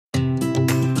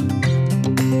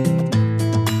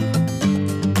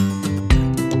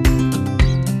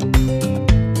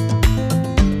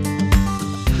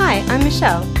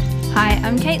Michelle. Hi,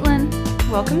 I'm Caitlin.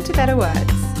 Welcome to Better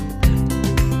Words.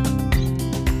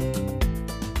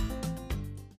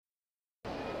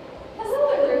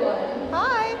 Hello everyone.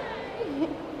 Hi.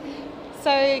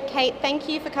 So Kate, thank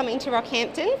you for coming to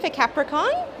Rockhampton for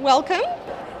Capricorn. Welcome.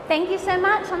 Thank you so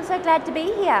much. I'm so glad to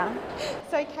be here.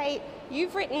 So Kate,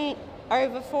 you've written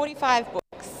over 45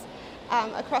 books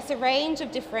across a range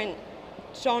of different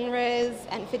genres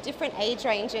and for different age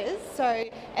ranges. So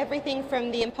everything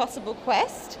from The Impossible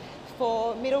Quest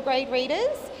for middle grade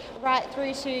readers right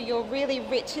through to your really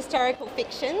rich historical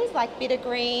fictions like Bitter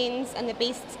Greens and The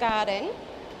Beast's Garden.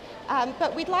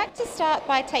 But we'd like to start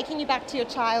by taking you back to your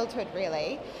childhood,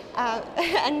 really,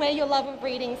 and where your love of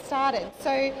reading started.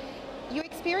 So you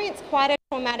experienced quite a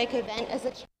traumatic event as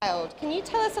a child. Can you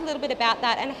tell us a little bit about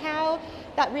that and how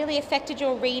that really affected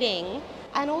your reading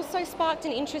and also sparked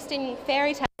an interest in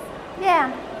fairy tales?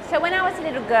 Yeah, so when I was a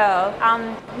little girl,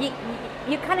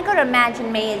 you kind of got to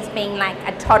imagine me as being like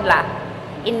a toddler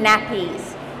in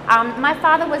nappies. My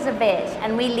father was a vet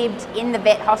and we lived in the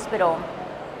vet hospital.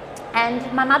 And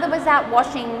my mother was out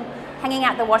hanging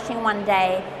out the washing one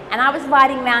day, and I was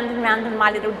riding round and round on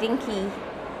my little dinky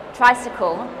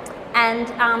tricycle, and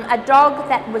a dog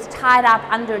that was tied up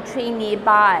under a tree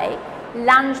nearby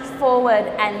lunged forward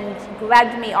and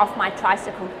grabbed me off my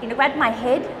tricycle. Grabbed my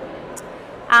head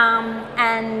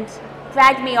and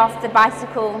dragged me off the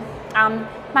bicycle.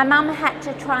 My mum had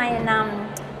to try and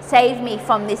save me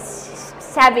from this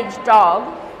savage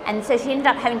dog, and so she ended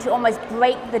up having to almost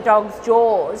break the dog's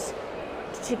jaws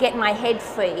to get my head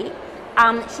free.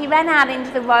 She ran out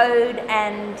into the road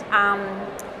and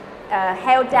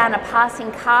hailed down a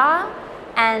passing car,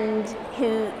 and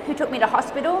who took me to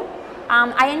hospital.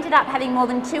 I ended up having more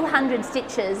than 200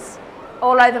 stitches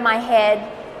all over my head.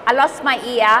 I lost my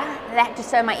ear, they had to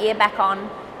sew my ear back on,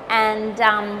 and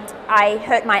I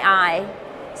hurt my eye.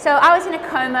 So I was in a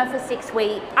coma for 6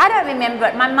 weeks. I don't remember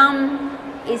it. My mum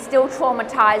is still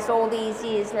traumatized all these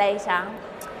years later.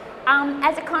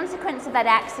 As a consequence of that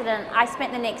accident, I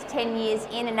spent the next 10 years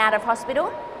in and out of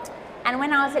hospital. And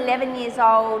when I was 11 years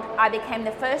old, I became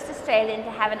the first Australian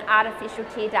to have an artificial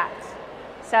tear duct.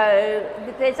 So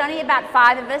there's only about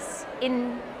 5 of us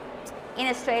in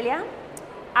Australia.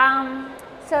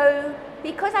 So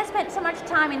because I spent so much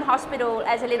time in hospital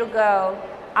as a little girl,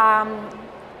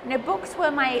 books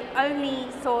were my only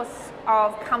source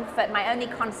of comfort, my only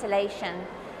consolation.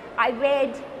 I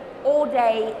read all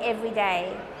day, every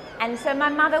day. And so my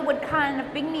mother would kind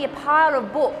of bring me a pile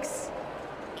of books.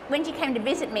 When she came to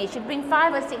visit me, she'd bring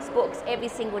 5 or 6 books every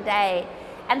single day.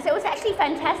 And so it was actually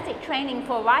fantastic training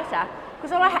for a writer,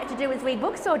 because all I had to do was read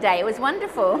books all day. It was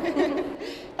wonderful.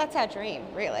 That's our dream,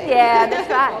 really. Yeah, that's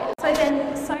right. So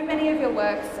then, so many of your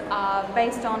works are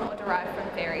based on or derived from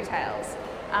fairy tales.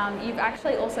 You've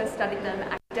actually also studied them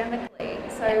academically.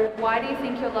 So why do you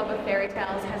think your love of fairy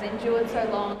tales has endured so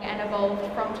long and evolved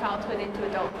from childhood into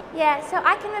adulthood? Yeah, so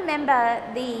I can remember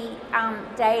the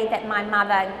day that my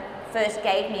mother first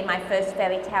gave me my first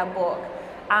fairy tale book.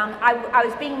 I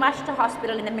was being rushed to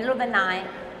hospital in the middle of the night.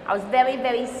 I was very,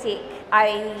 very sick.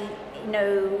 I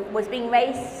was being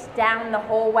raced down the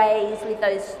hallways with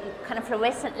those kind of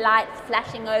fluorescent lights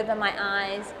flashing over my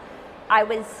eyes. I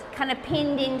was kind of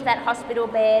pinned into that hospital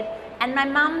bed, and my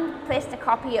mum pressed a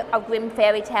copy of Grimm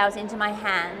Fairy Tales into my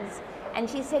hands, and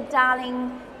she said,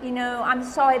 "Darling, I'm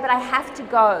sorry, but I have to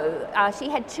go." She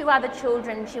had 2 other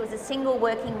children. She was a single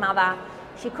working mother.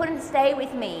 She couldn't stay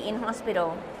with me in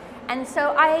hospital, and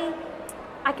so I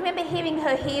can remember hearing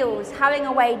her heels hurrying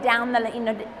away down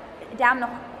the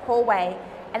hallway,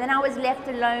 and then I was left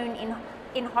alone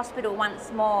in hospital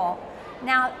once more.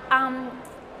 Now,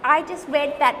 I just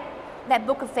read that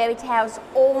book of fairy tales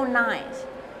all night,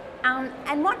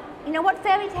 and what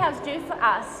fairy tales do for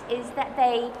us is that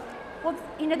they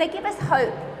give us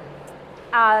hope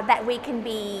that we can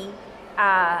be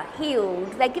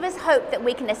healed. They give us hope that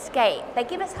we can escape. They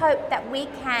give us hope that we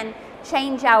can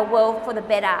change our world for the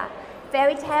better.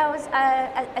 Fairy tales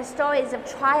are stories of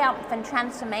triumph and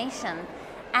transformation,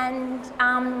 and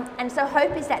so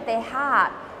hope is at their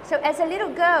heart. So as a little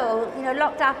girl,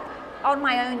 locked up on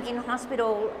my own in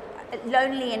hospital,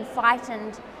 lonely and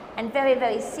frightened and very,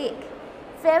 very sick,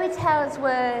 fairy tales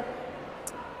were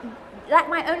like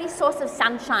my only source of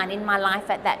sunshine in my life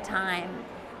at that time.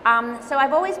 So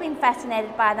I've always been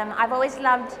fascinated by them. I've always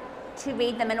loved to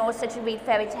read them and also to read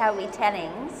fairy tale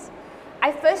retellings.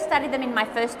 I first studied them in my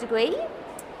first degree,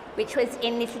 which was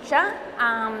in literature,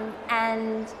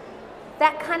 and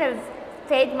that kind of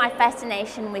fed my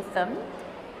fascination with them.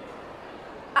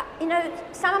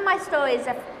 Some of my stories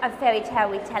are fairy tale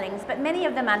retellings, but many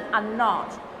of them are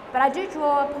not. But I do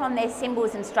draw upon their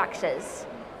symbols and structures.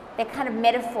 they're kind of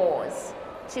metaphors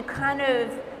to kind of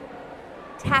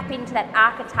tap into that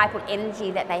archetypal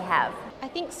energy that they have. I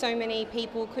think so many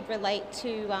people could relate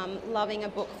to loving a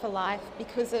book for life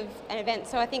because of an event.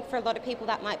 So I think for a lot of people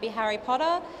that might be Harry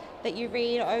Potter, that you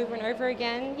read over and over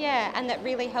again, and that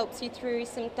really helps you through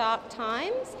some dark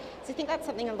times. So I think that's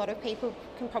something a lot of people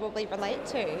can probably relate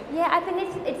to. Yeah, I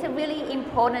think it's a really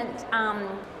important,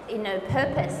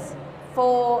 purpose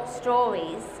for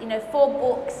stories, for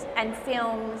books and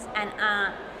films and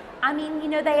art. I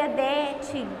mean, they are there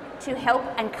to help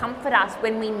and comfort us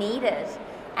when we need it.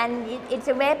 And it's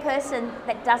a rare person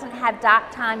that doesn't have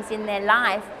dark times in their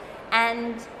life.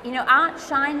 And, art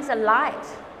shines a light,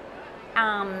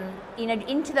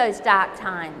 into those dark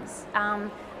times.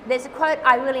 There's a quote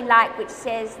I really like which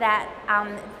says that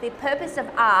the purpose of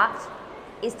art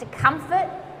is to comfort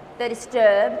the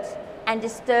disturbed and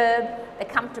disturb the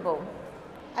comfortable.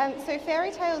 So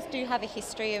fairy tales do have a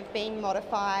history of being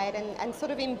modified and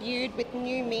sort of imbued with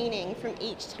new meaning from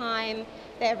each time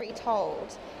they're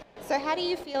retold. So how do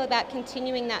you feel about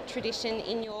continuing that tradition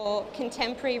in your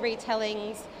contemporary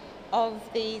retellings of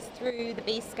these through The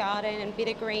Beast's Garden and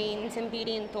Bitter Greens and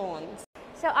Beauty and Thorns?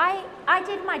 So I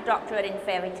did my doctorate in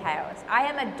fairy tales. I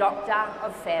am a doctor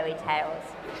of fairy tales.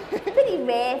 Pretty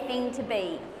rare thing to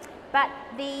be. But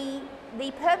the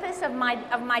purpose of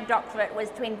my doctorate was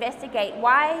to investigate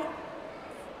why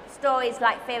stories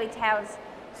like fairy tales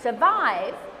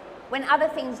survive when other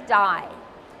things die.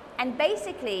 And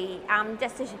basically,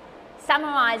 just to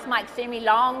summarize my extremely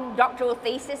long doctoral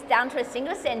thesis down to a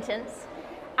single sentence,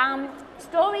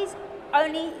 stories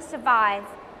only survive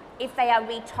if they are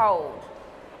retold.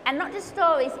 And not just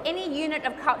stories, any unit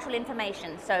of cultural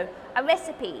information. So a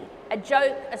recipe, a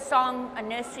joke, a song, a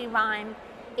nursery rhyme,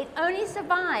 it only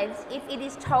survives if it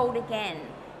is told again.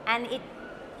 And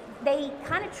they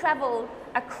kind of travel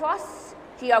across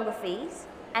geographies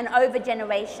and over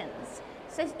generations.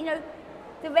 So,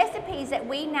 the recipes that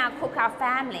we now cook our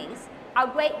families, our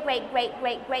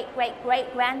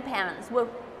great-great-great-great-great-great-grandparents were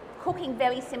cooking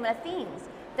very similar things.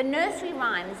 The nursery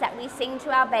rhymes that we sing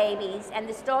to our babies and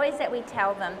the stories that we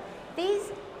tell them,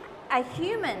 these are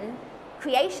human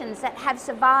creations that have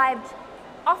survived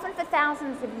often for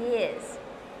thousands of years.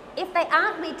 If they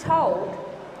aren't retold,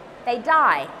 they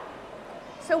die.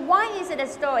 So why is it a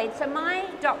story? So my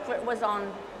doctorate was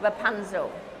on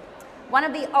Rapunzel, one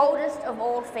of the oldest of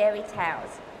all fairy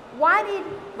tales. Why did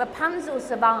Rapunzel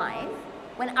survive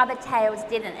when other tales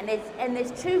didn't? And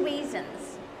there's two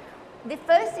reasons. The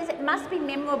first is it must be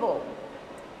memorable.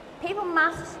 People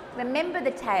must remember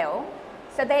the tale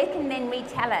so they can then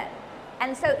retell it.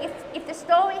 And so if the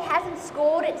story hasn't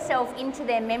scored itself into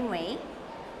their memory,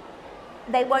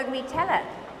 they won't retell it.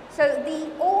 So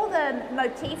all the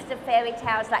motifs of fairy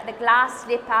tales, like the glass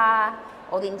slipper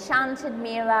or the enchanted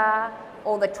mirror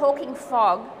or the talking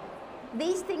frog,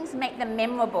 these things make them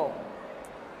memorable.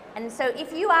 And so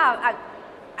if you are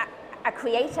a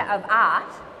creator of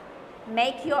art,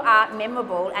 make your art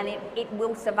memorable and it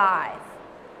will survive.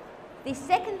 The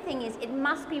second thing is it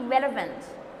must be relevant,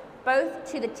 both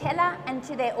to the teller and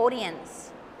to their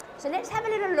audience. So let's have a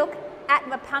little look at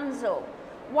Rapunzel.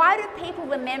 Why do people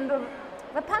remember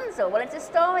Rapunzel? Well, it's a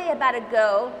story about a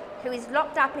girl who is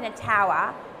locked up in a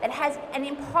tower that has an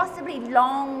impossibly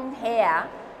long hair,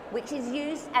 which is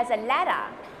used as a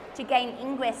ladder to gain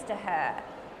ingress to her.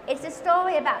 It's a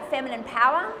story about feminine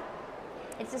power.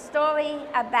 It's a story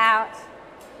about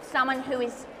someone who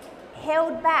is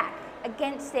held back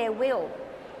against their will.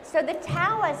 So the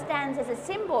tower stands as a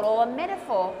symbol or a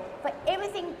metaphor for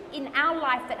everything in our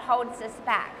life that holds us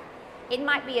back. It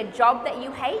might be a job that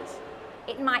you hate.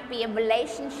 It might be a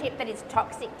relationship that is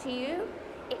toxic to you.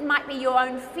 It might be your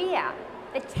own fear.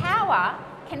 The tower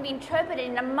can be interpreted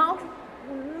in a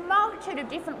multitude of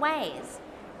different ways.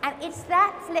 And it's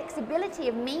that flexibility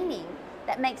of meaning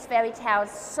that makes fairy tales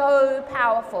so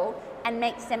powerful and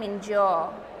makes them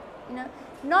endure.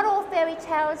 Not all fairy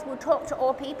tales will talk to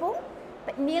all people,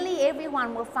 but nearly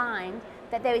everyone will find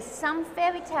that there is some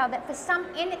fairy tale that for some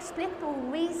inexplicable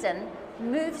reason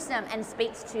moves them and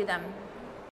speaks to them.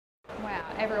 Wow,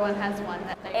 everyone has one.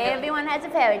 Everyone has a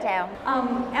fairy tale.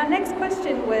 Our next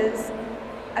question was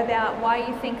about why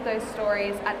you think those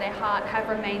stories at their heart have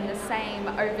remained the same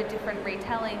over different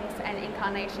retellings and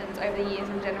incarnations over the years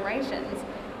and generations,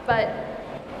 but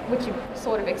which you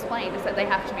sort of explained is that they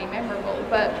have to be memorable.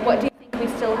 But what do you think we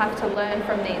still have to learn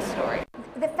from these stories?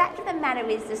 The fact of the matter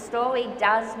is the story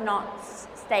does not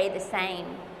stay the same.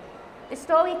 The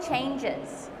story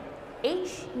changes.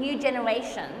 Each new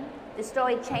generation, the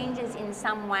story changes in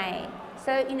some way.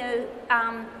 So,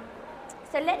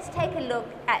 so let's take a look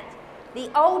at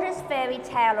the oldest fairy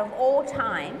tale of all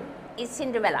time is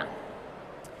Cinderella.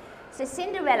 So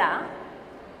Cinderella,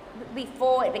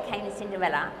 before it became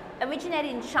Cinderella,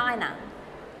 originated in China,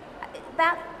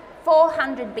 about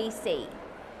 400 BC.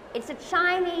 It's a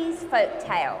Chinese folk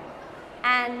tale,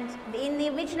 and in the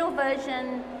original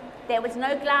version, there was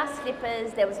no glass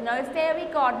slippers, there was no fairy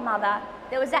godmother,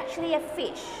 there was actually a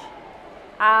fish.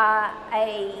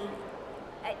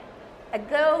 A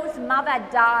girl's mother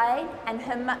died, and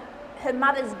her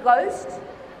mother's ghost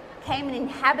came and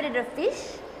inhabited a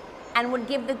fish and would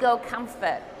give the girl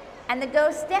comfort. And the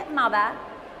girl's stepmother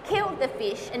killed the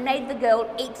fish and made the girl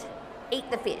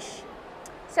eat the fish.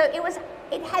 So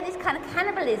it had this kind of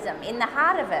cannibalism in the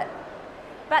heart of it.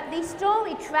 But the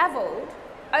story travelled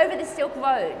over the Silk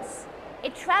Roads.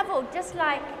 It travelled just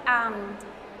like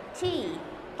tea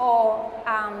or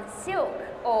silk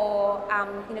or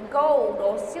gold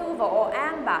or silver or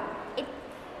amber,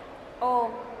 or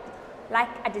like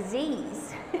a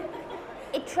disease.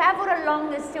 It travelled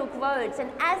along the Silk Roads,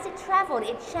 and as it travelled,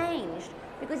 it changed,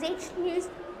 because each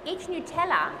new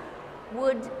teller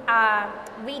would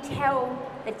retell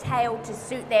the tale to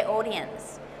suit their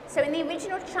audience. So in the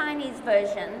original Chinese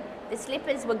version, the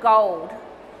slippers were gold,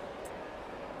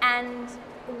 and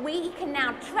we can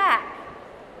now track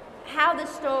how the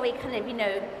story kind of,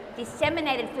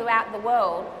 disseminated throughout the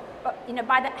world,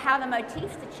 by how the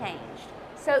motifs are changed.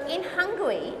 So in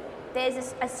Hungary,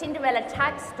 there's a Cinderella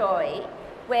type story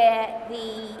where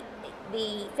the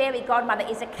fairy godmother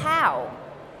is a cow,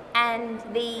 and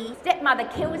the stepmother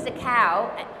kills the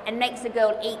cow and makes the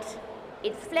girl eat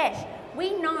its flesh.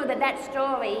 We know that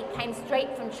story came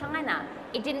straight from China.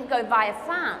 It didn't go via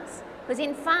France, because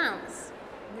in France,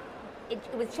 it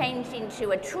was changed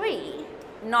into a tree,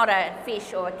 not a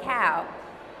fish or a cow.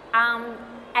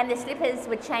 And the slippers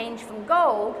were changed from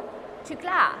gold to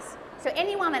glass. So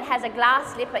anyone that has a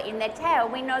glass slipper in their tale,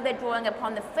 we know they're drawing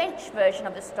upon the French version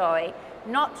of the story,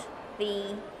 not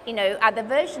the other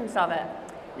versions of it.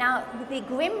 Now, the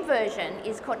Grimm version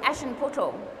is called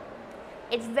Aschenputtel.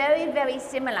 It's very, very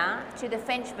similar to the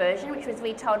French version, which was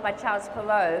retold by Charles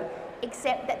Perrault,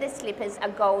 except that the slippers are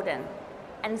golden.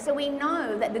 And so we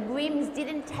know that the Grimms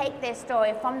didn't take their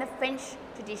story from the French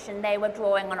tradition, they were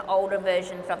drawing on older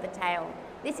versions of the tale.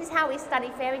 This is how we study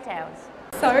fairy tales.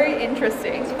 So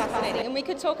interesting. It's fascinating, and we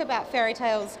could talk about fairy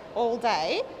tales all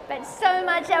day. But so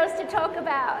much else to talk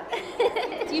about.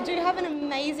 You do have an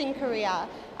amazing career.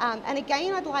 And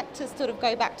again, I'd like to sort of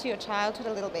go back to your childhood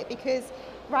a little bit, because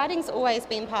writing's always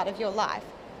been part of your life.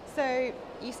 So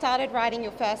you started writing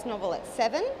your first novel at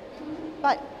 7,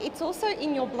 but it's also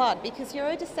in your blood, because you're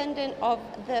a descendant of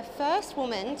the first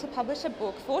woman to publish a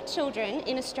book for children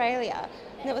in Australia.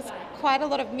 And there was quite a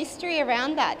lot of mystery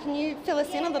around that. Can you fill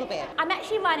us in a little bit? I'm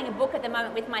actually writing a book at the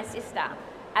moment with my sister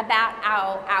about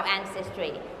our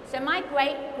ancestry. So my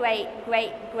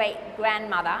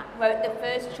great-great-great-great-grandmother wrote the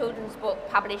first children's book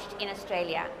published in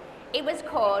Australia. It was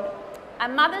called A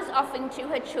Mother's Offering to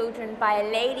Her Children by a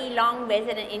Lady Long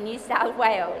Resident in New South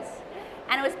Wales.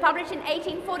 And it was published in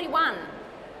 1841.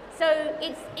 So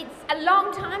it's a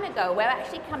long time ago. We're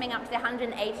actually coming up to the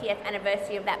 180th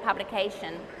anniversary of that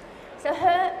publication. So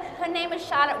her name was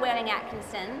Charlotte Waring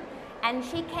Atkinson, and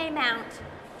she came out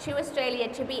to Australia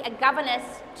to be a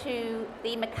governess to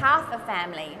the MacArthur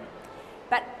family.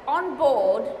 But on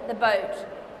board the boat,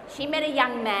 she met a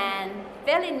young man,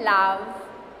 fell in love,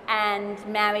 and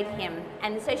married him.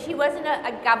 And so she wasn't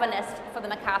a governess for the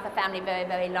MacArthur family very,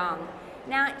 very long.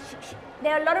 Now,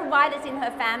 there are a lot of writers in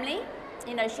her family.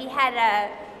 She had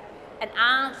an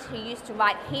aunt who used to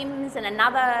write hymns and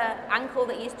another uncle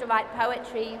that used to write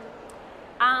poetry.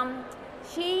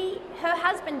 Her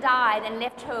husband died and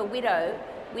left her a widow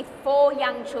with 4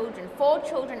 young children, 4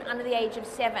 children under the age of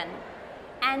 7.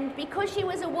 And because she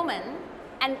was a woman,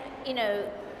 and in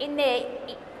their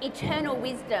eternal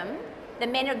wisdom, the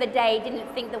men of the day didn't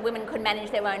think that women could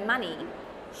manage their own money,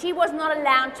 she was not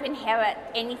allowed to inherit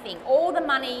anything. All the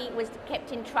money was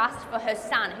kept in trust for her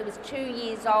son, who was 2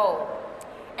 years old.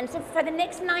 And so for the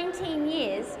next 19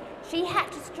 years, she had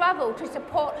to struggle to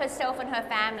support herself and her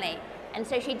family. And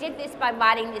so she did this by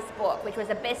writing this book, which was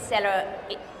a bestseller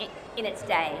in its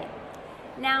day.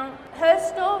 Now, her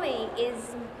story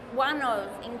is one of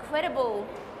incredible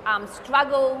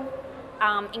struggle,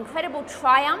 incredible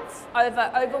triumph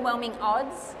over overwhelming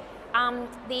odds.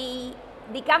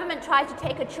 The government tried to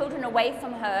take her children away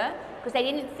from her because they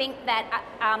didn't think that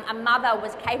a mother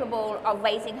was capable of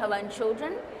raising her own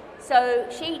children. So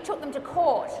she took them to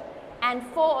court and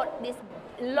fought this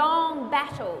long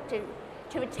battle to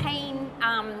retain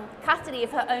custody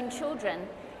of her own children,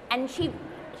 and she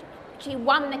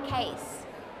won the case.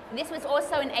 This was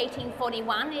also in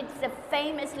 1841. It's a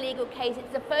famous legal case.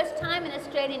 It's the first time in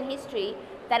Australian history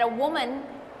that a woman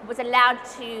was allowed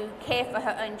to care for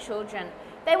her own children.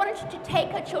 They wanted to take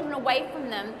her children away from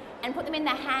them and put them in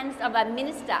the hands of a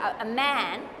minister, a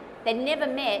man they'd never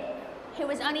met, who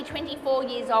was only 24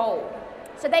 years old.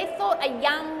 So they thought a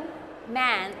young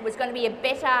man was going to be a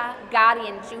better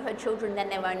guardian to her children than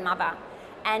their own mother.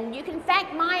 And you can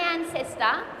thank my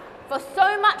ancestor for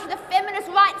so much of the feminist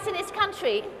rights in this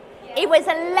country. It was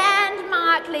a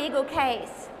landmark legal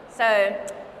case. So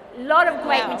a lot of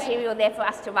great material there for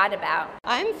us to write about.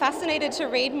 I'm fascinated to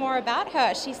read more about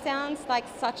her. She sounds like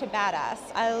such a badass.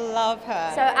 I love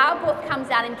her. So our book comes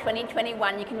out in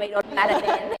 2021. You can read all about it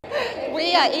then.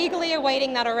 We are eagerly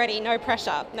awaiting that already. No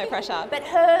pressure, no pressure. But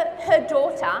her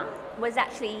daughter was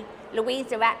actually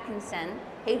Louisa Atkinson,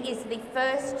 who is the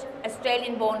first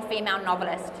Australian-born female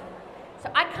novelist.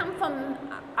 So I come from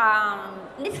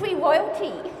literary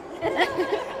royalty.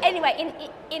 Anyway,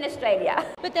 in Australia.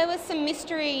 But there was some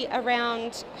mystery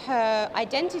around her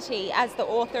identity as the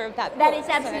author of that book. That is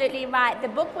absolutely right. The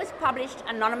book was published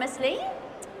anonymously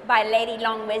by Lady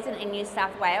Long resident in New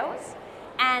South Wales,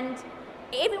 and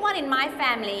everyone in my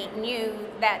family knew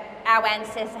that our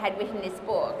ancestor had written this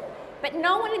book, but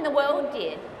no one in the world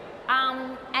did.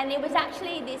 And it was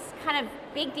actually this kind of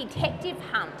big detective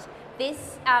hunt.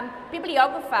 This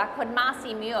bibliographer called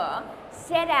Marcy Muir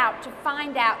set out to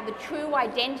find out the true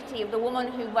identity of the woman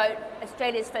who wrote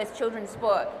Australia's first children's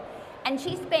book. And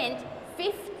she spent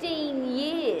 15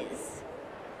 years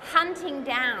hunting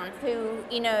down through,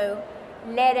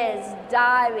 letters,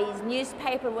 diaries,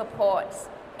 newspaper reports,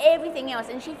 everything else.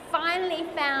 And she finally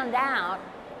found out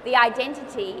the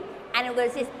identity, and it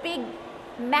was this big,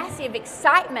 massive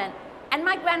excitement. And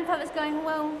my grandfather's going,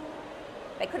 well,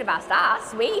 they could have asked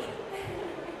us.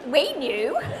 We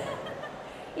knew.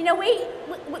 We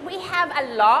have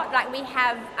a lot. Like we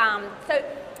have. So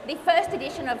the first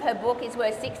edition of her book is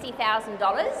worth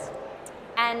 $60,000,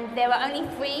 and there are only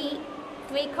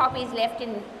three copies left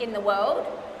in the world.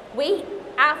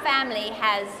 Our family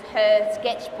has her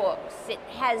sketchbooks. It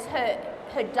has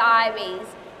her diaries.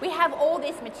 We have all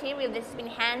this material that's been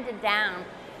handed down.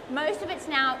 Most of it's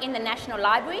now in the National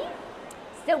Library,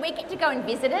 so we get to go and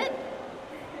visit it.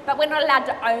 But we're not allowed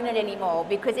to own it anymore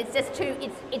because it's just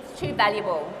it's too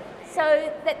valuable.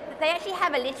 So they actually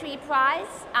have a literary prize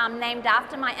named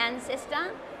after my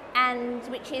ancestor, and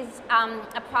which is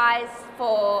a prize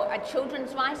for a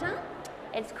children's writer.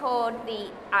 It's called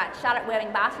the Charlotte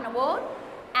Waring Barton Award.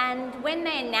 And when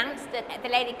they announced it at the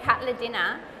Lady Cutler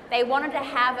dinner, they wanted to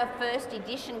have a first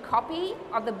edition copy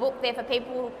of the book there for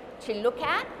people to look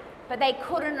at, but they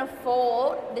couldn't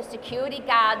afford the security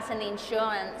guards and the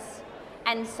insurance.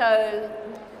 And so,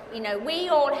 we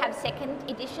all have second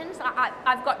editions.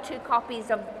 I've got 2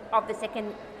 copies of the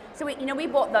second. So, we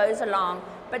bought those along.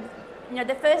 But,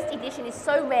 the first edition is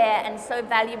so rare and so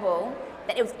valuable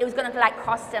that it was going to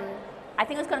cost them, I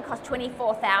think it was going to cost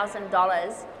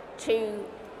 $24,000 to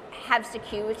have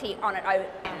security on it.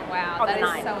 Wow, that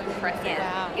is so impressive.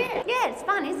 Yeah. Wow. Yeah, it's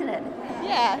fun, isn't it?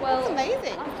 Yeah, well, that's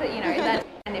amazing. After, that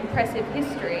an impressive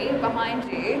history behind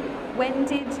you, when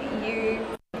did you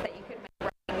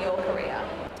your career?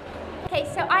 Okay,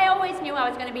 so I always knew I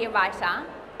was going to be a writer.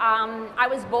 I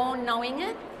was born knowing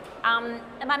it. And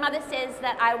my mother says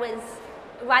that I was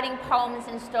writing poems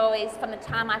and stories from the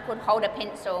time I could hold a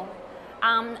pencil.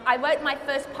 I wrote my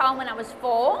first poem when I was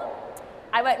 4.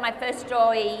 I wrote my first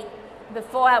story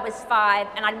before I was 5,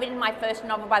 and I'd written my first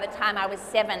novel by the time I was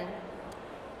 7.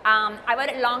 I wrote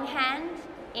it longhand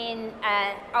in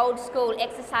an old school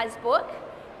exercise book.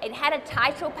 It had a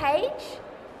title page.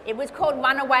 It was called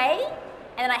Runaway,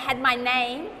 and then I had my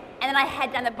name, and then I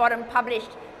had down the bottom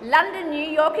published London, New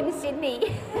York, and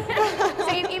Sydney.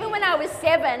 So even when I was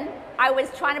 7, I was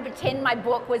trying to pretend my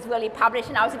book was really published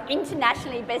and I was an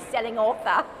internationally best-selling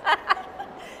author.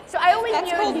 So I always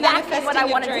knew exactly what I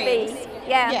wanted to be.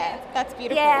 Yeah, that's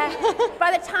beautiful. Yeah.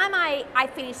 By the time I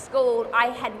finished school, I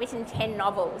had written 10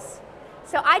 novels.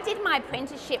 So I did my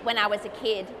apprenticeship when I was a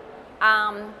kid.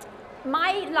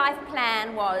 My life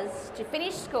plan was to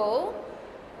finish school,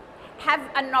 have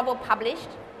a novel published,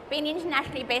 be an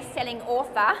internationally best-selling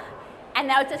author, and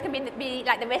that was just going to be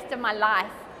like the rest of my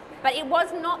life. But it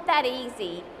was not that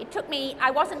easy. It took me, I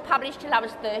wasn't published till I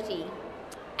was 30.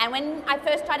 And when I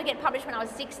first tried to get published when I was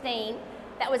 16,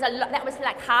 that was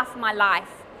like half my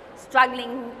life,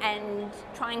 struggling and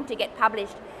trying to get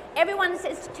published. Everyone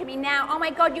says to me now, oh my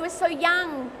God, you were so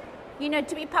young,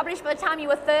 to be published by the time you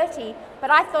were 30.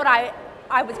 But I thought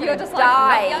I was going to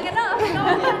die. Like, not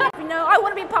young enough. No, I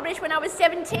want to be published when I was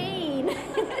 17.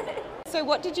 So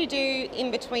what did you do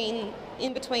in between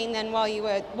then while you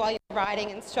were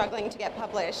writing and struggling to get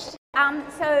published?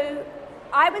 So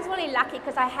I was really lucky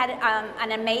because I had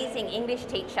an amazing English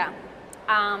teacher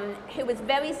who was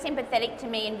very sympathetic to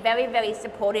me and very, very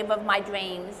supportive of my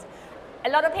dreams. A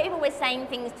lot of people were saying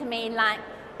things to me like,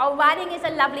 oh, writing is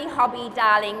a lovely hobby,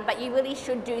 darling, but you really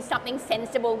should do something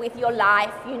sensible with your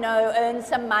life, you know, earn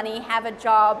some money, have a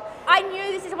job. I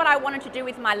knew this is what I wanted to do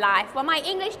with my life. Well, my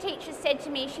English teacher said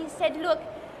to me, she said, look,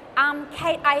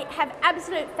 Kate, I have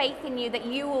absolute faith in you that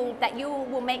you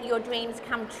will make your dreams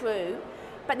come true.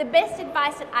 But the best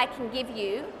advice that I can give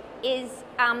you is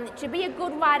to be a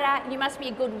good writer, you must be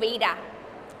a good reader.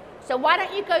 So why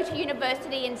don't you go to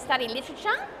university and study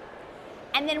literature?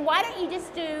 And then why don't you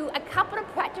just do a couple of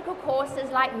practical courses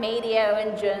like media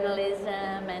and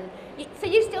journalism, and so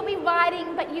you still be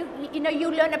writing, but you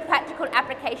learn a practical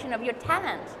application of your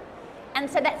talent. And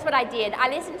so that's what I did. I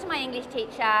listened to my English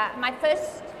teacher. My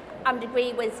first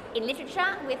degree was in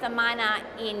literature with a minor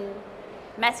in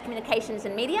mass communications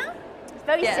and media. It's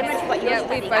very similar to what you're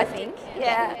studying, I think.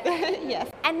 Yeah. Yes.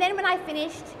 And then when I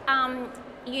finished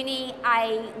uni,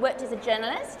 I worked as a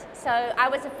journalist. So I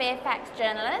was a Fairfax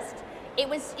journalist. It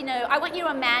was, I want you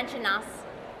to imagine us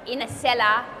in a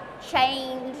cellar,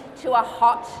 chained to a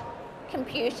hot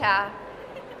computer,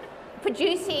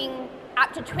 producing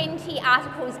up to 20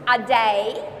 articles a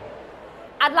day.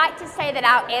 I'd like to say that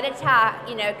our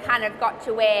editor, kind of got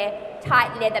to wear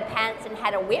tight leather pants and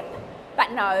had a whip,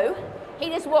 but no. He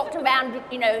just walked around,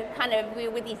 kind of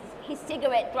with his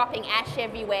cigarette dropping ash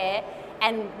everywhere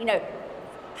and,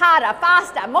 harder,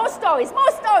 faster, more stories,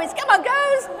 come on,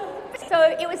 girls!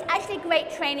 So it was actually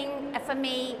great training for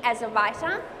me as a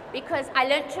writer because I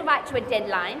learned to write to a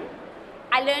deadline.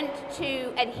 I learned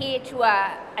to adhere to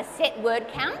a set word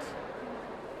count.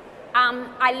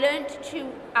 I learned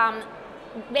to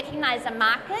recognize a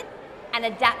market and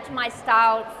adapt my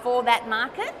style for that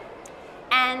market.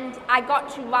 And I got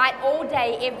to write all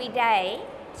day, every day,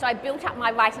 so I built up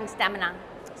my writing stamina.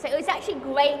 So it was actually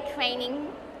great training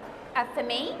for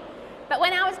me. But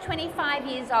when I was 25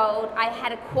 years old, I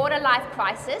had a quarter-life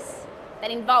crisis that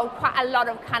involved quite a lot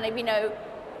of kind of,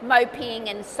 moping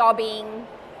and sobbing.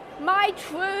 My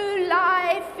true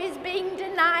life is being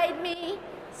denied me.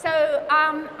 So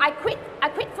I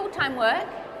quit full-time work.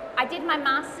 I did my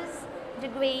master's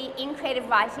degree in creative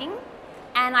writing,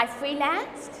 and I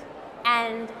freelanced,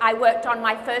 and I worked on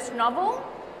my first novel,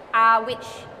 which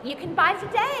you can buy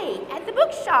today at the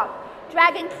bookshop.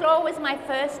 Dragon Claw was my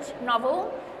first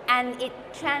novel, and it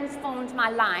transformed my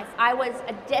life. I was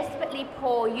a desperately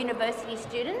poor university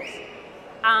student,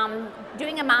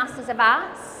 doing a Master's of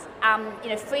Arts,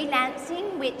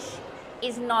 freelancing, which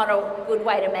is not a good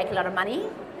way to make a lot of money.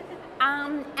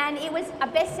 And it was a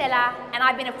bestseller, and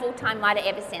I've been a full-time writer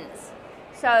ever since.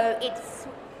 So it's...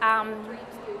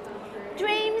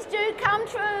 dreams do come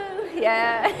true,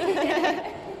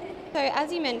 yeah. So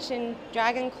as you mentioned,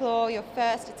 Dragon Claw,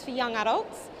 it's for young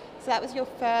adults. So that was your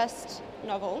first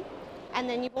novel. And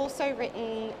then you've also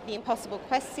written the Impossible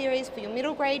Quest series for your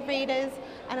middle grade readers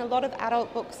and a lot of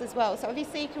adult books as well. So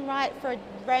obviously you can write for a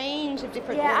range of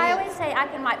different audience. I always say I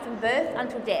can write from birth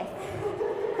until death.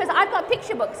 Because I've got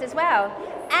picture books as well,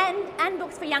 and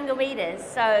books for younger readers.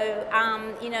 So,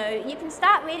 you can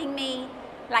start reading me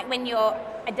like when you're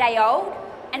a day old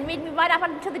and read me right up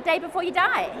until the day before you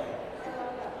die.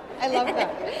 I love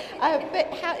that.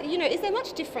 But how, is there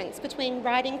much difference between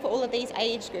writing for all of these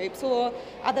age groups, or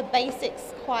are the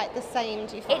basics quite the same,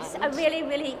 do you find? It's a really,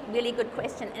 really, really good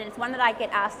question, and it's one that I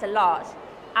get asked a lot.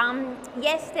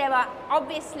 Yes, there are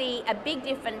obviously a big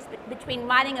difference between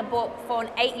writing a book for an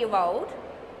 8-year-old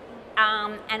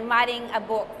and writing a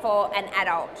book for an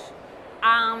adult.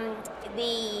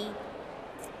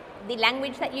 The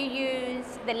language that you use,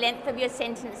 the length of your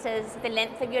sentences, the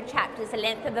length of your chapters, the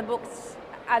length of the books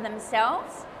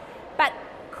themselves, but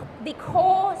the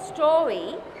core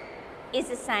story is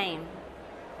the same.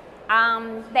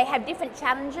 They have different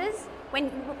challenges.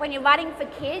 When you're writing for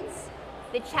kids,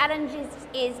 the challenge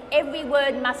is every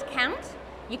word must count.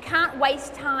 You can't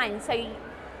waste time. So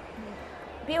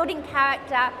building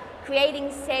character,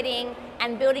 creating setting,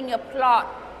 and building your plot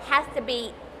has to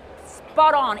be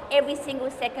spot on every single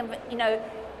second.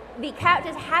 The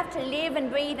characters have to live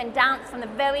and breathe and dance from the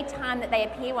very time that they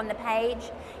appear on the page.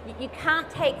 You can't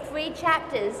take 3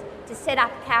 chapters to set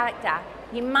up a character.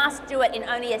 You must do it in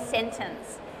only a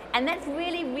sentence. And that's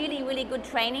really, really, really good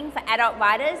training for adult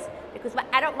writers, because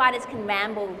adult writers can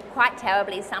ramble quite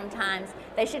terribly sometimes.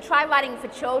 They should try writing for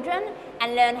children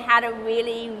and learn how to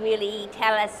really, really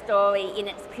tell a story in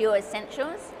its pure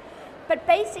essentials. But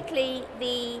basically,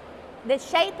 the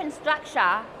shape and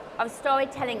structure of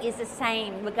storytelling is the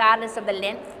same regardless of the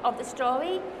length of the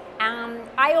story.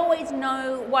 I always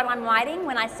know what I'm writing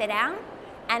when I set out,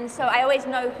 and so I always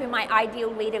know who my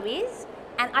ideal reader is,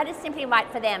 and I just simply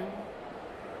write for them.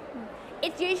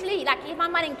 It's usually, like if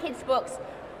I'm writing kids' books,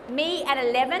 me at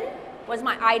 11 was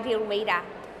my ideal reader.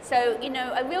 So, you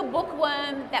know, a real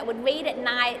bookworm that would read at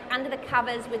night under the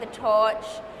covers with a torch,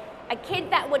 a kid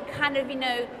that would kind of, you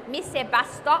know, miss their bus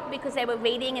stop because they were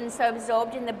reading and so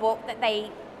absorbed in the book that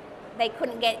they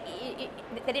couldn't get,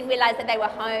 they didn't realize that they were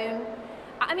home.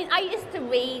 I mean, I used to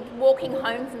read walking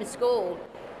home from school,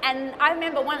 and I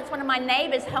remember once one of my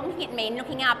neighbours honking at me and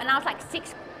looking up, and I was like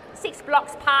six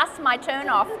blocks past my turn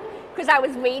off because I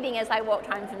was reading as I walked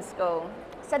home from school.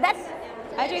 So that's...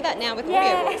 I do that now with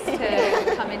audiobooks.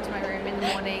 To come into my room in the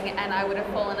morning and I would have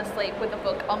fallen asleep with a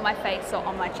book on my face or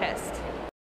on my chest.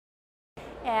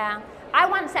 Yeah. I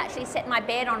once actually set my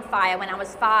bed on fire when I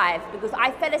was 5 because I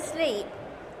fell asleep.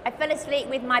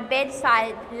 With my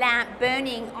bedside lamp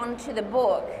burning onto the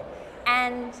book.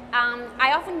 And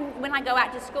I often, when I go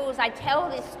out to schools, I tell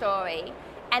this story,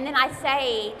 and then I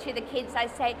say to the kids, I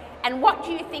say, and what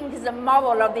do you think is the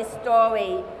moral of this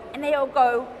story? And they all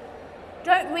go,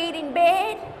 don't read in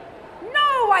bed.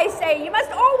 No, I say, you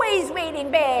must always read in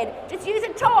bed. Just use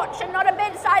a torch and not a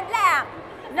bedside lamp.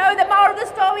 No, the moral of the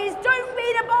story is don't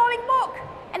read a boring book,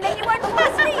 and then you won't fall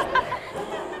asleep.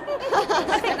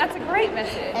 I think that's a great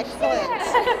message. Excellent.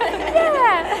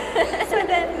 Yeah. So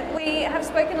then we have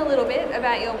spoken a little bit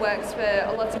about your works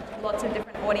for lots of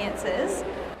different audiences,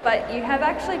 but you have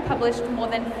actually published more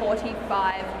than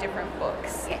 45 different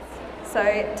books. Yes.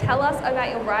 So tell us about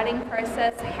your writing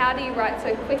process. How do you write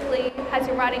so quickly? Has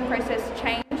your writing process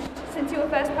changed since you were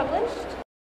first published?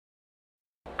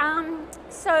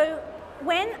 So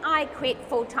when I quit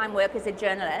full-time work as a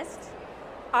journalist,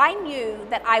 I knew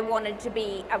that I wanted to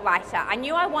be a writer. I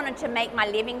knew I wanted to make my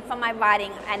living from my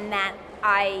writing, and that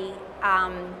I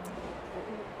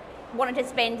wanted to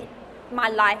spend my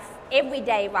life every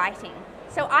day writing.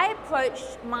 So I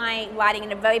approached my writing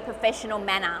in a very professional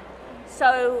manner.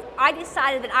 So I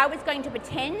decided that I was going to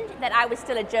pretend that I was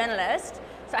still a journalist.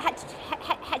 So I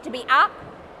had to be up,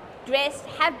 dressed,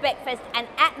 have breakfast, and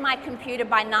at my computer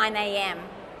by 9 a.m.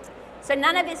 So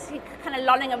none of this kind of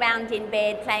lolling around in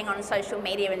bed, playing on social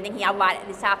media and thinking I'll write it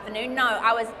this afternoon. No,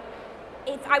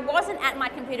 if I wasn't at my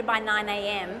computer by 9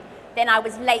 a.m., then I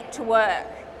was late to work.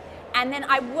 And then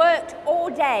I worked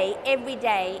all day, every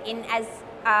day, in as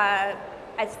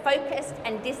focused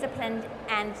and disciplined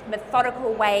and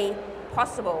methodical way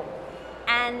possible.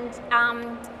 And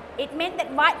it meant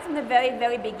that right from the very,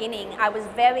 very beginning, I was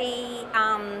very,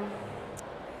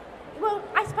 well,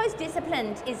 I suppose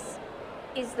disciplined is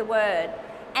the word,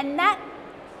 and that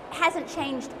hasn't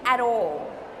changed at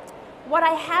all. What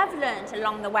I have learned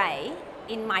along the way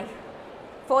in my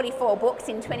 44 books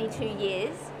in 22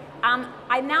 years,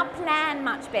 I now plan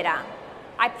much better.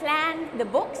 I plan the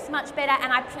books much better,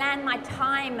 and I plan my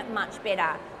time much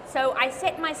better. So I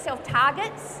set myself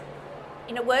targets,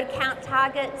 word count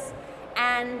targets,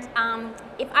 and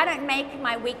if I don't make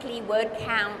my weekly word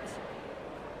count,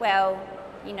 well,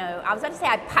 I was going to say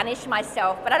I punish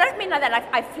myself, but I don't mean like that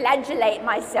I flagellate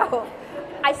myself.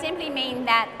 I simply mean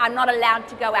that I'm not allowed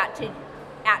to go out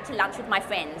to lunch with my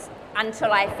friends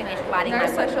until I finish writing my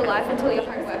book. No social life until your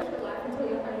homework.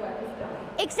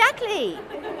 Exactly.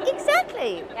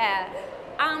 Yeah.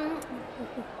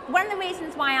 One of the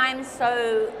reasons why I'm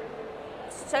so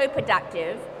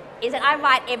productive is that I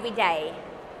write every day.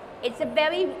 It's a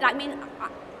very,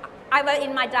 I wrote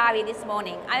in my diary this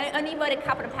morning. I only wrote a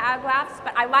couple of paragraphs,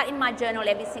 but I write in my journal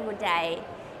every single day.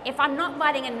 If I'm not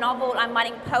writing a novel, I'm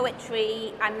writing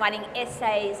poetry, I'm writing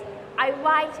essays. I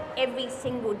write every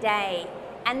single day.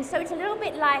 And so it's a little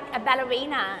bit like a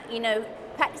ballerina,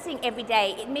 practicing every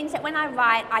day. It means that when I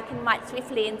write, I can write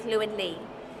swiftly and fluidly.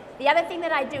 The other thing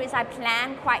that I do is I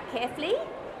plan quite carefully.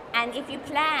 And if you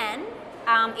plan,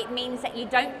 it means that you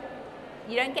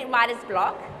don't get writer's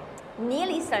block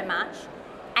nearly so much.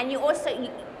 And you also,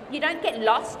 you don't get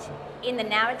lost in the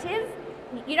narrative.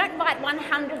 You don't write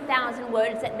 100,000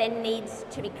 words that then needs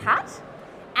to be cut.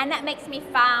 And that makes me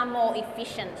far more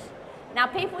efficient. Now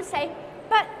people say,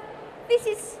 but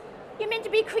you're meant to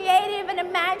be creative and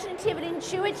imaginative and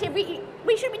intuitive.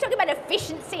 We should be talking about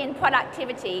efficiency and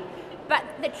productivity. But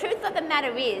the truth of the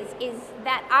matter is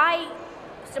that I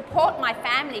support my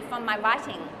family from my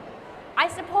writing. I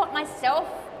support myself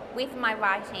with my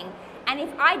writing. And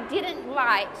if I didn't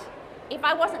write, if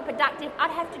I wasn't productive,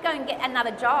 I'd have to go and get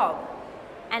another job.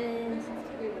 And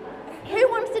who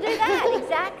wants to do that?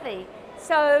 Exactly.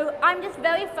 So I'm just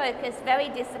very focused, very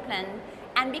disciplined.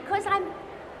 And because I'm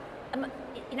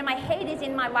my head is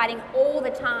in my writing all the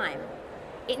time.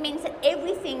 It means that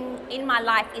everything in my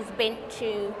life is bent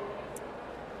to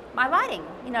my writing,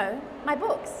 my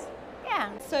books. Yeah.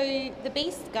 So The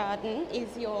Beast Garden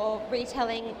is your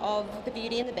retelling of The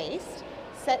Beauty and the Beast,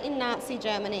 set in Nazi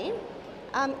Germany.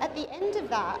 At the end of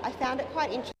that, I found it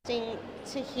quite interesting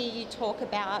to hear you talk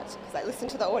about, because I listened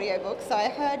to the audiobook, so I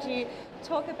heard you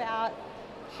talk about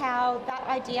how that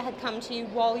idea had come to you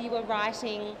while you were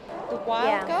writing The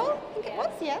Wild Girl, I think it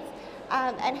was, yes,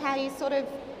 and how you sort of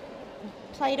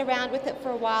played around with it for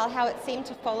a while, how it seemed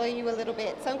to follow you a little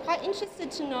bit. So I'm quite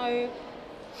interested to know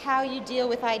how you deal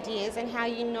with ideas and how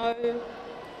you know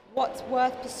what's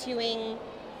worth pursuing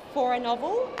for a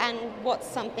novel and what's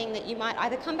something that you might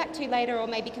either come back to later or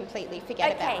maybe completely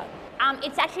forget about.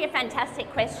 It's actually a fantastic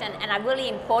question and a really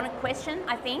important question,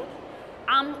 I think.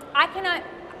 I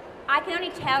can only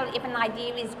tell if an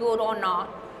idea is good or not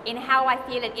in how I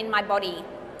feel it in my body.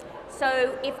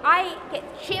 So if I get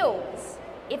chills,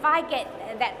 if I get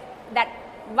that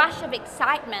rush of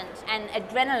excitement and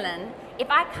adrenaline, if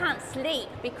I can't sleep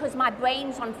because my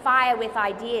brain's on fire with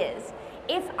ideas,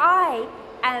 if I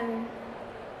am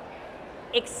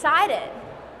excited,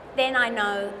 then I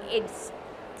know it's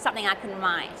something I can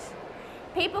write.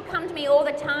 People come to me all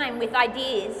the time with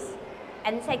ideas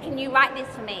and say, "Can you write this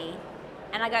for me?"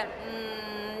 And I go,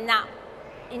 "No."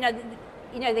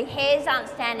 The hairs aren't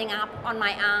standing up on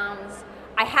my arms.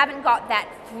 I haven't got that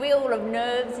thrill of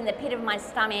nerves in the pit of my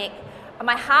stomach.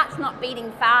 My heart's not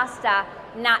beating faster.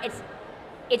 No,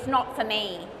 it's not for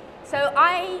me. So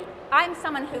I'm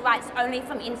someone who writes only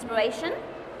from inspiration.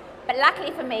 But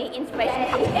luckily for me, inspiration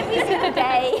comes every single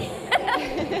day.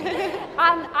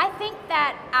 I think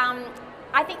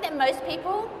that most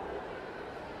people,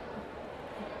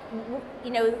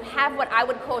 have what I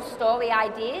would call story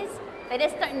ideas. They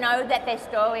just don't know that they're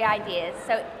story ideas.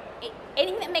 So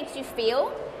anything that makes you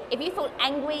feel, if you feel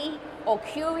angry or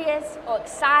curious or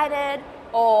excited,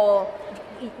 or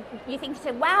you think,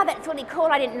 wow, that's really cool,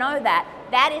 I didn't know that.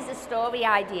 That is a story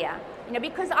idea.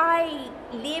 Because I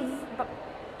live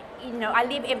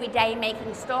every day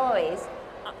making stories.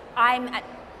 I'm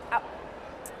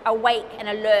awake and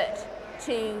alert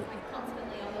to.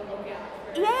 Constantly on the lookout.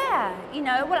 Yeah,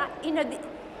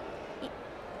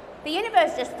 the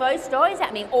universe just throws stories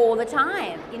at me all the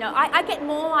time. I get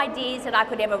more ideas than I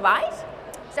could ever write.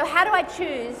 So how do I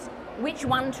choose which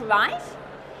one to write?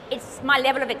 It's my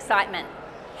level of excitement,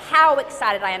 how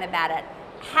excited I am about it,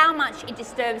 how much it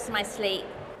disturbs my sleep.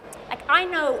 Like, I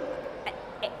know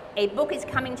a book is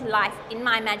coming to life in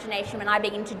my imagination when I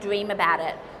begin to dream about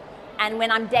it, and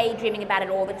when I'm daydreaming about it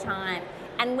all the time,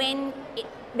 and when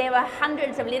there are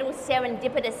hundreds of little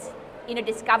serendipitous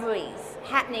discoveries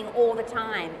happening all the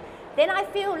time. Then I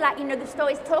feel like the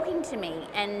story's talking to me,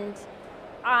 and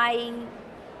I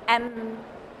am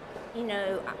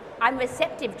I'm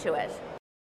receptive to it.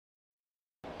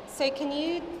 So can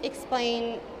you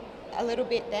explain a little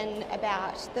bit then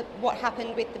about what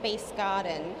happened with the Beast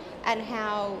Garden and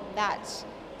how that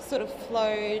sort of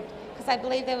flowed? Because I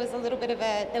believe there was a little bit of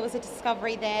there was a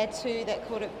discovery there too that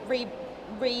could have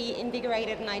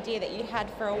reinvigorated an idea that you'd had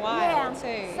for a while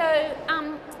too. So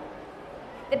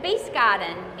The Beast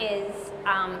Garden is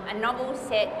a novel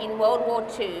set in World War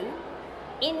II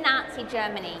in Nazi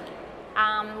Germany.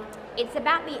 It's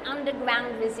about the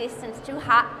underground resistance to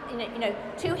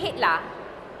Hitler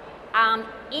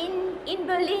in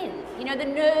Berlin, the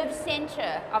nerve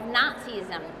center of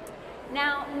Nazism.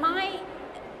 Now, my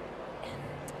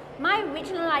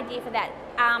original idea for that,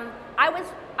 I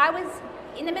was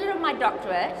in the middle of my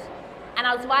doctorate, and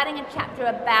I was writing a chapter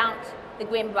about the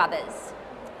Grimm brothers,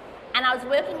 and I was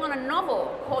working on a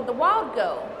novel called The Wild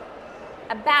Girl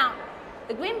about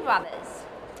the Grimm brothers.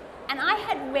 And I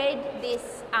had read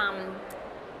this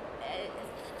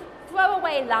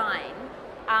throwaway line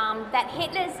that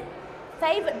Hitler's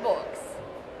favourite books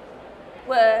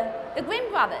were the Grimm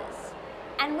brothers.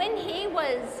 And when he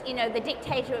was, the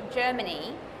dictator of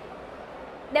Germany,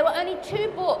 there were only 2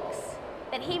 books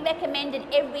that he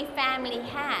recommended every family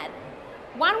had.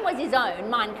 One was his own,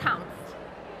 Mein Kampf.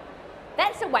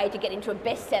 That's a way to get into a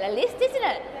bestseller list, isn't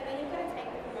it?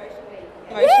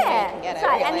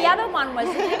 And the other one was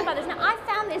the Grimm brothers. Now, I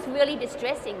found this really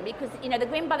distressing because, the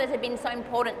Grimm brothers have been so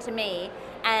important to me,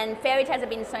 and fairy tales have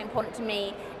been so important to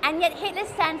me, and yet Hitler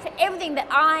stands for everything that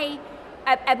I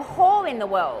abhor in the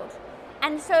world.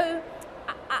 And so,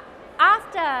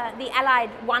 after the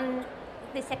Allied won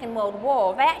the Second World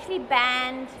War, they actually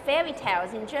banned fairy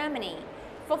tales in Germany.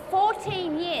 For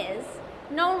 14 years,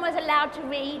 no one was allowed to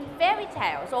read fairy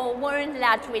tales, or weren't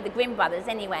allowed to read the Grimm brothers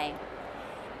anyway.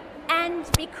 And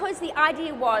because the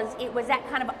idea was, it was that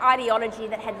kind of ideology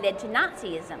that had led to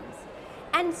Nazisms.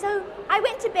 And so I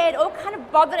went to bed all kind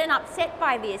of bothered and upset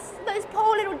by this. Those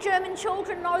poor little German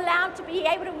children are allowed to be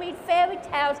able to read fairy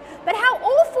tales, but how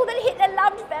awful that Hitler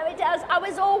loved fairy tales. I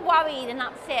was all worried and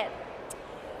upset.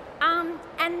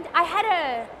 And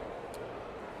I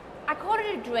called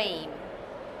it a dream,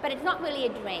 but it's not really a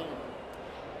dream.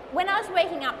 When I was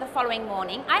waking up the following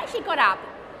morning, I actually got up,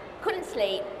 couldn't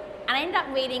sleep, and I ended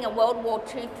up reading a World War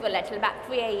II thriller till about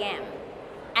 3 a.m.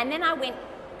 And then I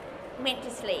went to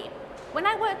sleep. When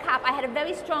I woke up, I had a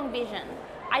very strong vision.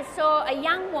 I saw a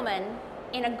young woman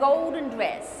in a golden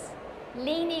dress,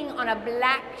 leaning on a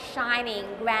black, shining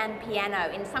grand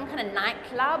piano in some kind of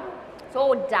nightclub. It's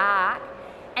all dark.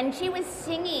 And she was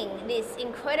singing this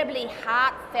incredibly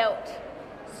heartfelt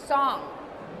song.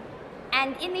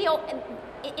 And in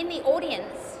the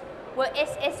audience were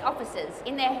SS officers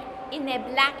in their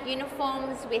black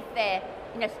uniforms with their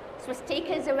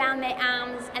swastikas around their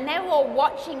arms, and they were all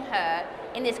watching her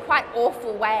in this quite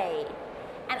awful way.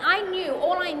 And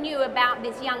all I knew about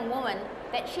this young woman,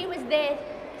 that she was there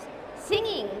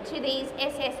singing to these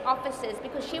SS officers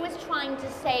because she was trying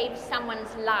to save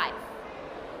someone's life.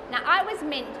 Now I was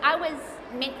meant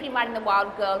to be writing The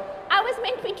Wild Girl. I was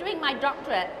meant to be doing my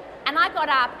doctorate, and I got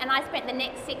up and I spent the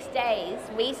next 6 days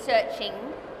researching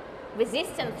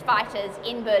resistance fighters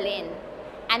in Berlin.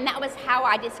 And that was how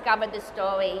I discovered the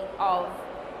story of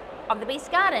the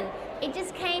Beast Garden. It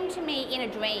just came to me in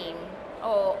a dream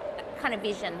or kind of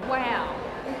vision. Wow.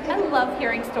 I love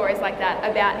hearing stories like that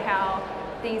about how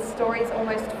these stories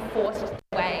almost forced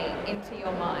their way into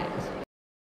your mind.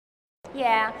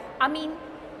 Yeah, I mean,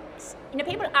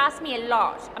 people ask me a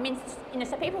lot. I mean,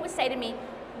 so people would say to me,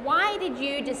 why did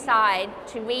you decide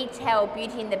to retell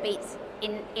Beauty and the Beast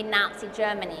in Nazi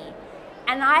Germany?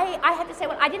 And I had to say,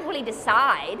 well, I didn't really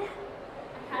decide.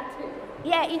 I had to.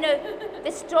 Yeah,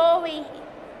 the story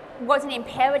was an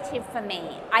imperative for me.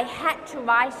 I had to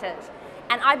write it.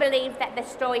 And I believe that the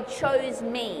story chose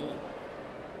me.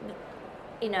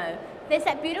 There's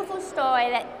that beautiful story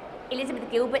that Elizabeth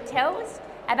Gilbert tells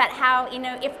about how,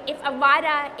 if a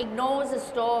writer ignores a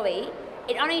story,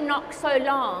 it only knocks so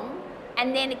long,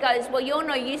 and then it goes, well, you're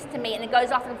no use to me, and it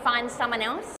goes off and finds someone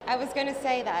else. I was going to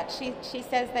say that. She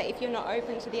says that if you're not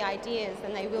open to the ideas,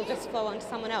 then they will just flow onto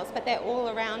someone else, but they're all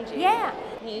around you. Yeah.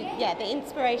 The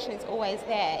inspiration is always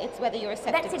there. It's whether you're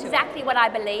receptive to it. That's exactly what I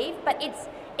believe, but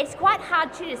it's quite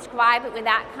hard to describe it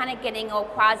without kind of getting all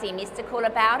quasi-mystical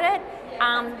about it.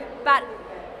 But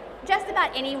just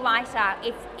about any writer,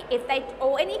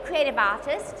 or any creative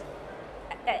artist,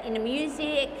 in the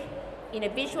music,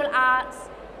 visual arts,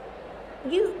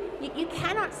 you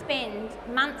cannot spend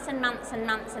months and months and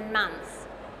months and months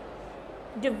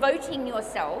devoting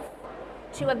yourself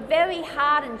to a very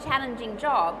hard and challenging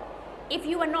job if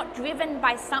you are not driven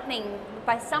by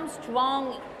some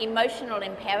strong emotional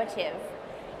imperative.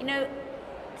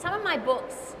 Some of my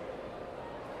books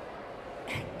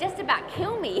just about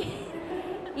kill me,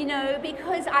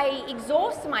 because I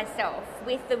exhaust myself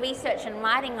with the research and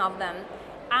writing of them.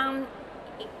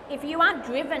 If you aren't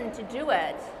driven to do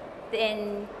it,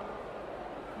 then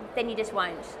you just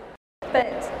won't.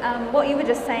 But what you were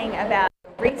just saying about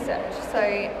research, so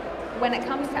when it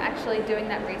comes to actually doing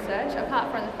that research,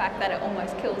 apart from the fact that it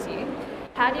almost kills you,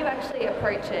 how do you actually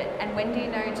approach it, and when do you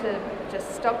know to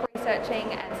just stop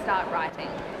researching and start writing?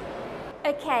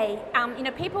 Okay,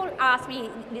 people ask me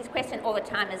this question all the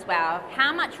time as well.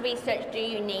 How much research do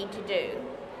you need to do?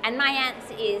 And my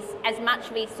answer is as much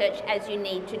research as you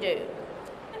need to do.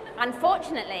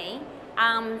 Unfortunately,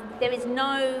 there is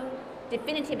no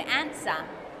definitive answer.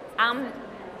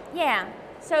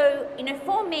 So,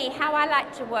 for me, how I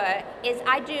like to work is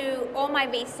I do all my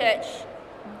research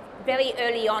very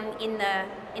early on in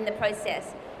the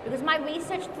process, because my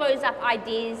research throws up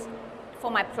ideas for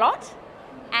my plot,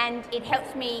 and it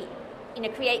helps me,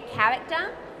 create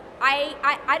character.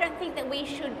 I don't think that we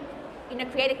should,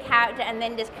 create a character and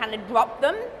then just kind of drop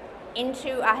them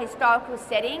into a historical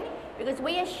setting, because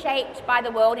we are shaped by the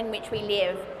world in which we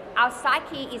live. Our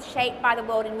psyche is shaped by the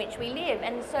world in which we live,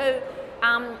 and so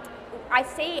I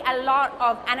see a lot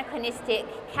of anachronistic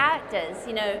characters,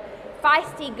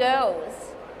 feisty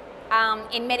girls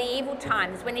in medieval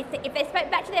times. If they spoke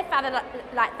back to their father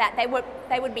like that,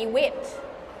 they would be whipped,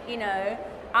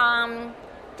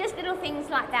 just little things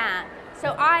like that.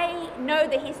 So I know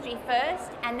the history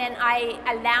first, and then I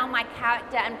allow my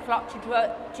character and plot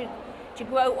to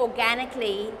grow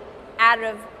organically out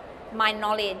of my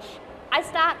knowledge. I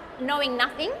start knowing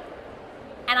nothing,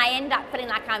 and I end up feeling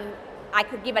like I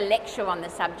could give a lecture on the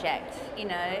subject,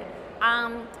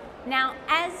 Now,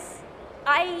 as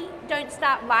I don't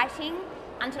start writing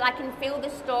until I can feel the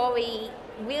story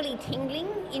really tingling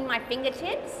in my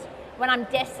fingertips, when I'm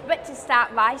desperate to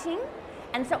start writing.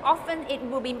 And so often it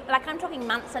will be, like, I'm talking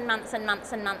months and months and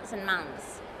months and months and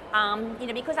months.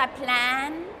 Because I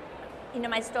plan,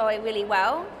 my story really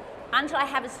well, until I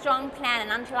have a strong plan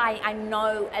and until I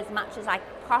know as much as I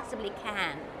possibly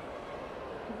can.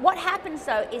 What happens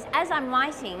though is, as I'm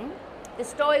writing, the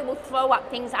story will throw up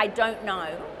things I don't know.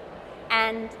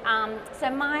 And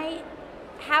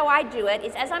how I do it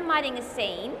is, as I'm writing a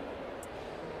scene,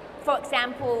 for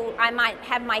example, I might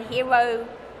have my hero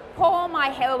pour my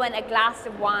heroine a glass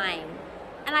of wine.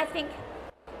 And I think,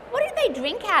 what did they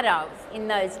drink out of in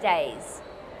those days?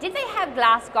 Did they have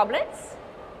glass goblets?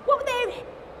 What would they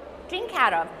drink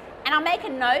out of? And I'll make a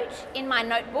note in my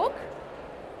notebook,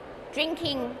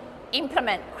 drinking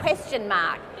implement, ?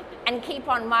 And keep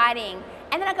on writing.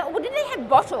 And then I go, well, did they have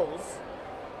bottles?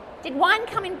 Did wine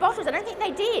come in bottles? I don't think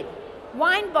they did.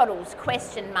 Wine bottles, ?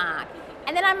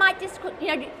 And then I might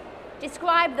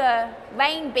describe the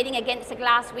rain beating against the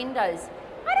glass windows.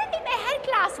 I don't think they had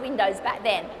glass windows back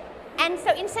then. And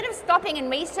so instead of stopping and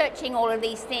researching all of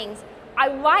these things, I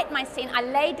write my scene, I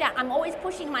lay down, I'm always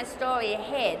pushing my story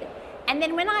ahead. And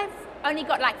then when I've only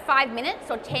got like 5 minutes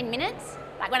or 10 minutes,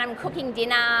 like when I'm cooking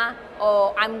dinner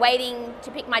or I'm waiting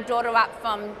to pick my daughter up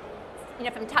from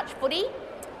touch footy,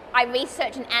 I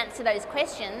research and answer those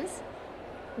questions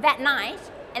that night.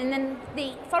 And then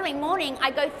the following morning,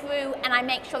 I go through and I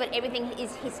make sure that everything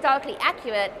is historically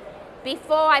accurate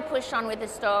before I push on with the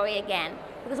story again.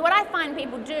 Because what I find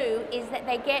people do is that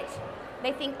they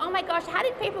think, oh my gosh, how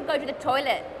did people go to the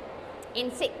toilet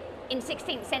in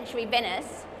 16th century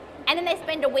Venice? And then they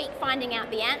spend a week finding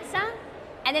out the answer.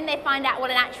 And then they find out, well,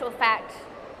 in actual fact,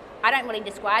 I don't really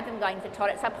describe them going to the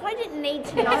toilet, so I probably didn't need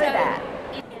to know that.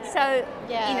 So,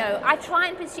 I try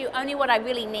and pursue only what I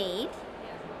really need.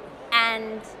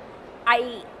 And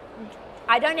I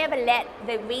don't ever let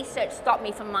the research stop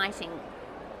me from writing.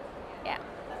 Yeah.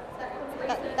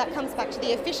 That comes back to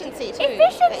the efficiency too.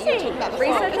 Efficiency! That you were talking about before.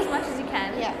 Research as much as you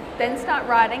can, then start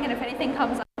writing, and if anything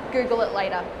comes up, Google it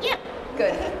later. Yeah.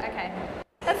 Good, okay.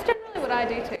 That's generally what I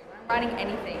do too. When I'm writing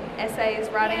anything, essays,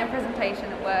 writing a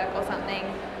presentation at work or something,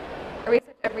 I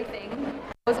research everything.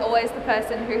 I was always the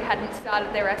person who hadn't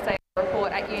started their essay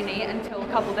report at uni until a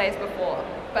couple of days before,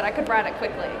 but I could write it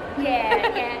quickly.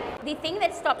 Yeah. The thing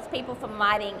that stops people from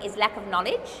writing is lack of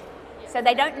knowledge. So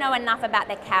they don't know enough about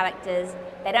their characters,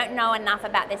 they don't know enough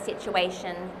about their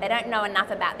situation, they don't know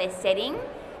enough about their setting,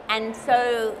 and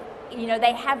so,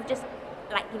 they have just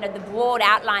the broad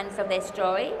outlines of their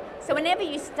story. So whenever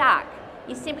you're stuck,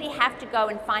 you simply have to go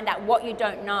and find out what you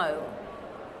don't know.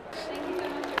 Thank you so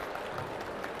much.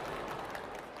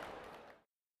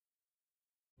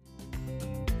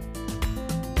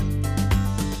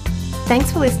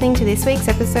 Thanks for listening to this week's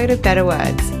episode of Better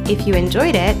Words. If you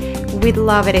enjoyed it, we'd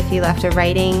love it if you left a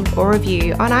rating or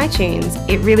review on iTunes.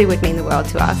 It really would mean the world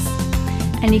to us.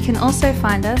 And you can also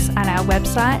find us at our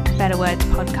website,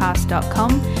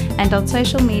 betterwordspodcast.com, and on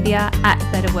social media at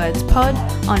betterwordspod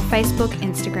on Facebook,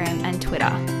 Instagram and Twitter.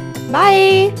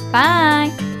 Bye!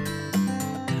 Bye!